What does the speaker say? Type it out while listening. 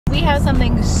have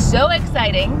something so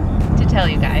exciting to tell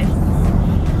you guys.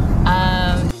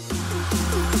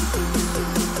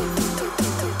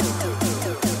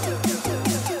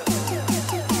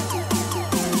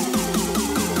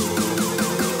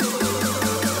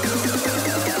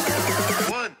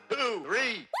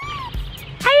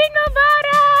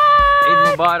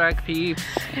 Mubarak peeps.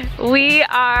 We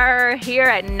are here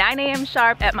at 9 a.m.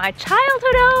 sharp at my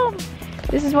childhood home.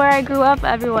 This is where I grew up,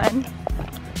 everyone.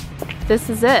 This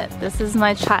is it. This is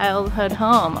my childhood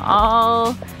home.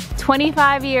 All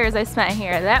 25 years I spent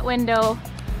here. That window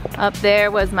up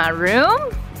there was my room.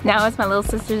 Now it's my little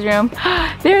sister's room.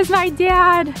 There's my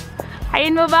dad.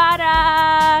 Eid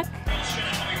Mubarak.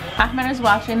 Ahmed is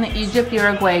watching the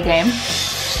Egypt-Uruguay game.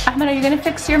 Ahmed, are you gonna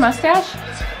fix your mustache?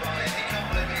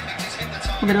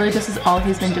 Literally, this is all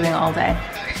he's been doing all day.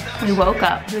 We woke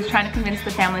up. He was trying to convince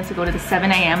the family to go to the 7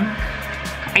 a.m.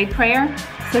 Eid prayer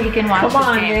so he can watch Come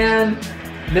on, man.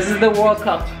 This is the World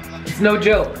Cup. It's no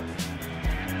joke.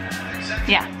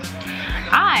 Yeah.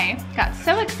 I got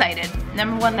so excited,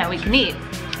 number one, that we can eat.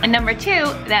 And number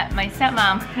two, that my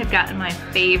stepmom had gotten my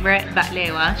favorite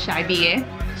baklewa, shaibiyeh.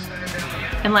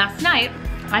 And last night,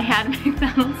 I had a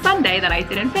McDonald's sundae that I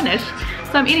didn't finish.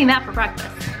 So I'm eating that for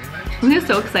breakfast. Isn't it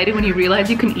so exciting when you realize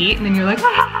you can eat and then you're like,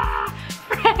 ah,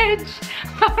 fridge,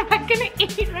 what am I gonna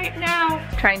eat right now?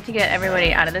 Trying to get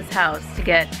everybody out of this house to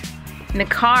get in the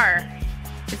car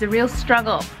is a real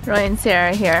struggle. Roy and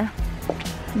Sarah here.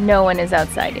 No one is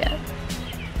outside yet.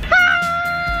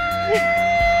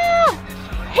 Ah!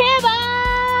 Hiba!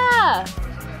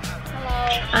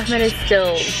 Hello. Ahmed is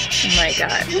still, oh my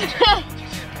God.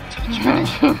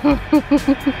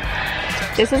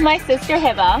 This is my sister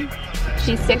Hiba.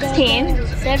 She's 16.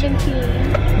 17.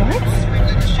 What?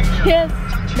 Yes.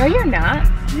 No, you're not.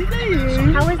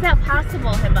 How is that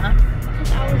possible, Hiba?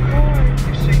 Because I was born.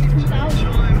 2000.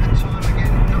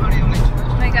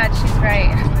 Oh my God, she's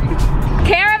right.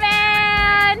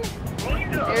 Caravan!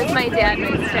 There's my dad and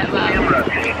my stepmom.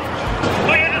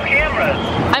 Look at this camera.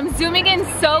 I'm zooming in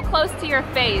so close to your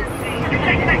face.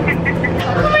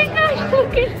 Oh my gosh,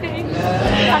 look at him.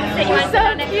 He's so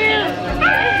cute.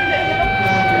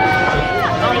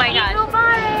 Oh my God.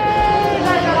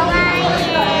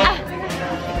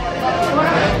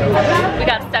 We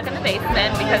got stuck in the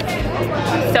basement because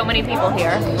so many people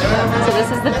here. So this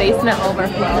is the basement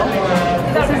overflow.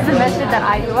 This is the masjid that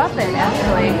I grew up in,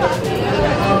 actually.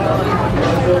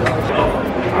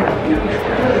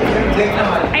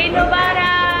 Eid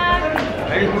Mubarak!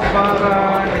 Eid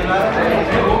Mubarak!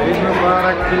 Eid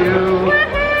Mubarak to you!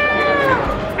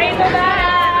 Eid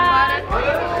Mubarak!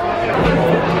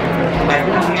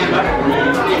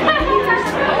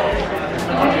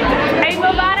 Eid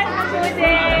Mubarak,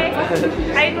 Hamoudi!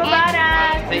 Eid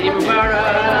Mubarak! Eid Mubarak!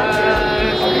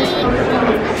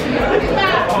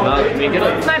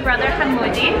 This is my brother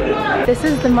Hamoudi. This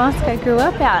is the mosque I grew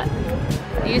up at.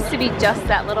 It used to be just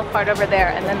that little part over there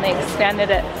and then they expanded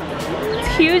it.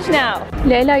 It's huge now.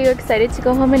 Layla, are you excited to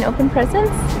go home and open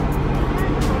presents?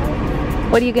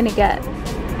 What are you gonna get?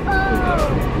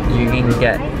 You can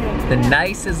get the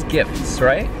nicest gifts,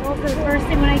 right? Well, the first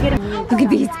thing when I get Look at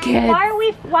these kids. Why are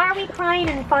we crying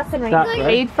and fussing right now?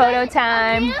 Eid photo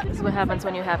time. This is what happens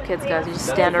when you have kids, guys. You just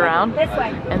stand around This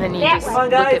way. and then you just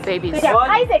look at babies. Good job.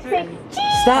 Isaac, say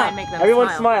cheese. Try and make them Everyone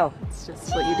smile. It's just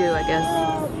what you do, I guess.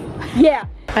 Yeah.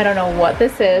 I don't know what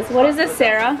this is. What is this,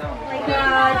 Sarah?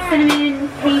 Like cinnamon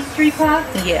pastry puff.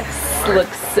 Yes,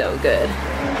 looks so good.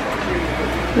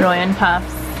 Royan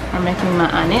puffs are making my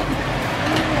on it.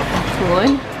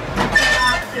 Good.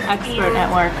 Expert at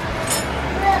work.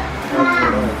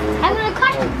 I'm gonna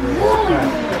cut.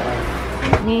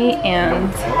 Me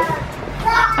and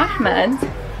Ahmed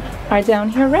are down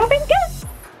here wrapping gifts.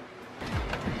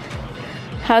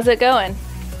 How's it going?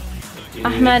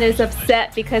 Ahmed is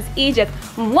upset because Egypt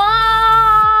lost.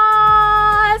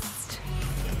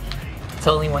 It's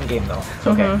only one game though. It's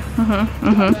okay.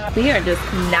 We are just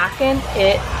knocking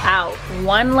it out.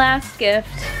 One last gift.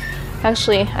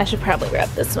 Actually, I should probably wrap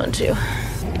this one too.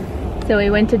 So we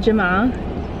went to Jama.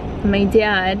 My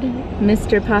dad,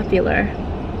 Mr. Popular,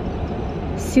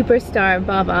 superstar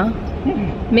Baba,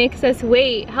 makes us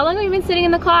wait. How long have you been sitting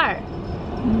in the car?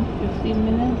 15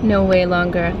 minutes? No, way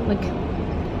longer. Like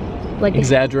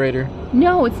Exaggerator.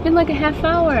 No, it's been like a half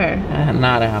hour.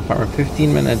 Not a half hour,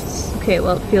 15 minutes. Okay,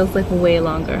 well it feels like way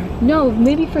longer. No,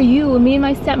 maybe for you. Me and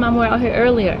my stepmom were out here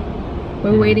earlier.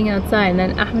 We're waiting outside and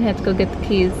then Ahmed had to go get the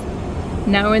keys.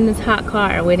 Now we're in this hot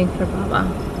car waiting for Baba.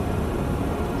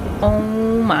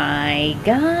 Oh my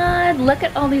God, look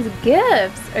at all these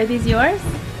gifts. Are these yours?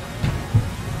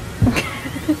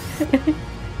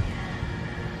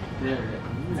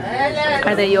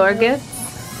 Are they your gifts?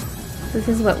 This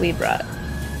is what we brought.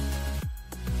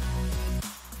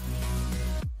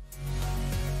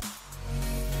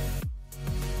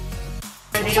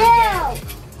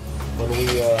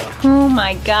 Oh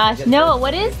my gosh, Noah,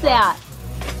 what is that?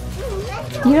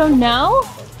 You don't know?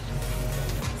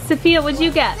 Sophia, what'd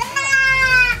you get?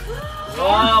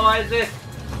 Oh, what is this?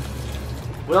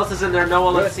 What else is in there,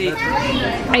 Noah? Let's see.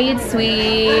 I eat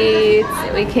sweets.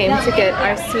 We came to get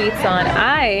our sweets on.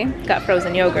 I got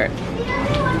frozen yogurt.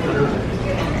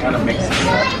 Kind of mix it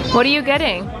up. What are you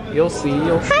getting? You'll see.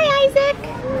 You'll see. Hi, Isaac.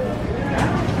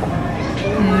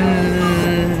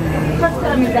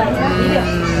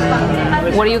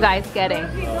 What are you guys getting?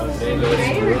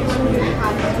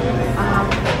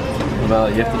 Well,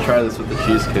 you have to try this with the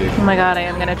cheesecake. Oh my god, I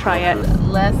am gonna try it.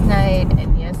 Last night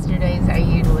and yesterday's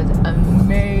Eid was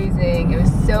amazing. It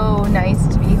was so nice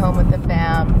to be home with the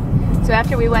fam. So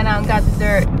after we went out and got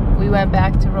dessert, we went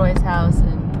back to Roy's house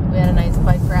and we had a nice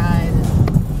bike ride and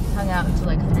hung out until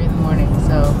like 3 in the morning.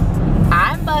 So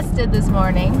I'm busted this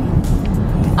morning.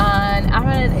 And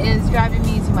Ahmed is driving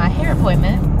me to my hair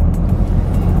appointment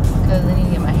because I need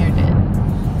to get my hair did.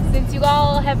 Since you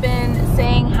all have been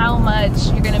saying how much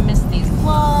you're gonna miss these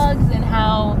vlogs and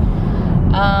how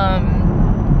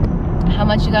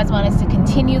much you guys want us to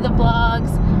continue the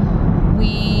vlogs,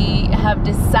 we have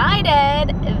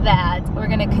decided that we're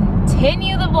gonna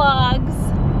continue the vlogs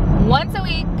once a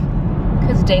week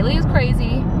because daily is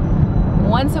crazy.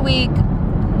 Once a week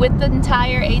with the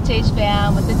entire HH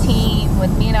fam, with the team,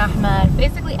 with me and Ahmed.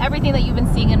 Basically everything that you've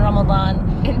been seeing in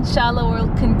Ramadan, inshallah, will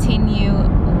continue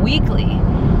weekly.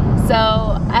 So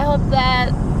I hope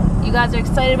that you guys are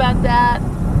excited about that.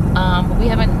 But we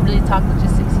haven't really talked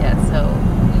logistics yet, so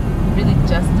we really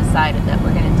just decided that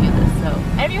we're gonna do this. So,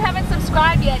 and if you haven't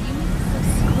subscribed yet, you need to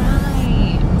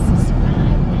subscribe.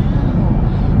 Subscribe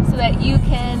now, so that you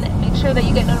can make sure that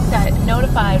you get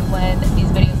notified when these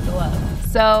videos go up.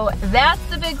 So that's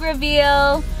the big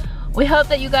reveal. We hope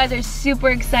that you guys are super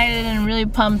excited and really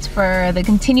pumped for the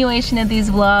continuation of these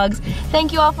vlogs.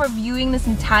 Thank you all for viewing this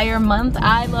entire month.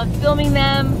 I love filming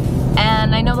them,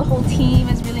 and I know the whole team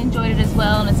has really enjoyed it as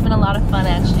well, and it's been a lot of fun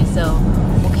actually. So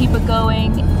we'll keep it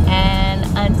going, and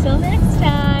until next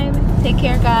time, take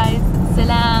care guys.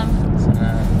 Salam.